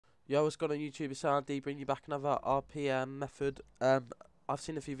Yo, what's going on YouTube? It's RD bringing you back another RPM method. I've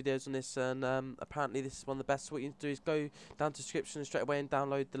seen a few videos on this, and apparently this is one of the best. So what you need to do is go down to description straight away and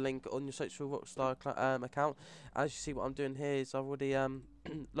download the link on your Social Rockstar account. As you see, what I'm doing here is I've already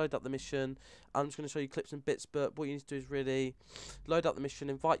loaded up the mission. I'm just going to show you clips and bits, but what you need to do is really load up the mission,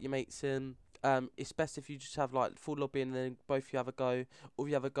 invite your mates in. It's best if you just have like full lobby and then both of you have a go, or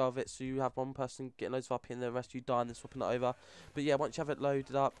you have a go of it, so you have one person getting loads of RP and the rest of you die and then swapping it over. But yeah, once you have it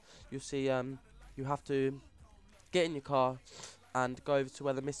loaded up, you'll see you have to get in your car and go over to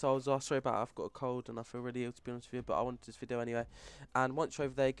where the missiles are. Sorry about it, I've got a cold and I feel really ill, to be honest with you, but I wanted this video anyway. And once you're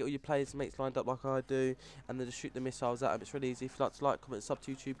over there, get all your players and mates lined up like I do, and then just shoot the missiles at them. It's really easy. If you'd like to like, comment, sub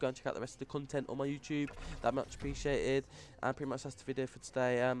to YouTube, go and check out the rest of the content on my YouTube. That'd much appreciated. And pretty much that's the video for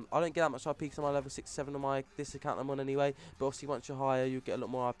today. I don't get that much RP because I'm on level 6, 7 on this account I'm on anyway, but obviously once you're higher you'll get a lot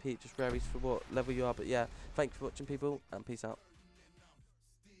more RP. It just varies for what level you are. But yeah, thank you for watching people, and peace out.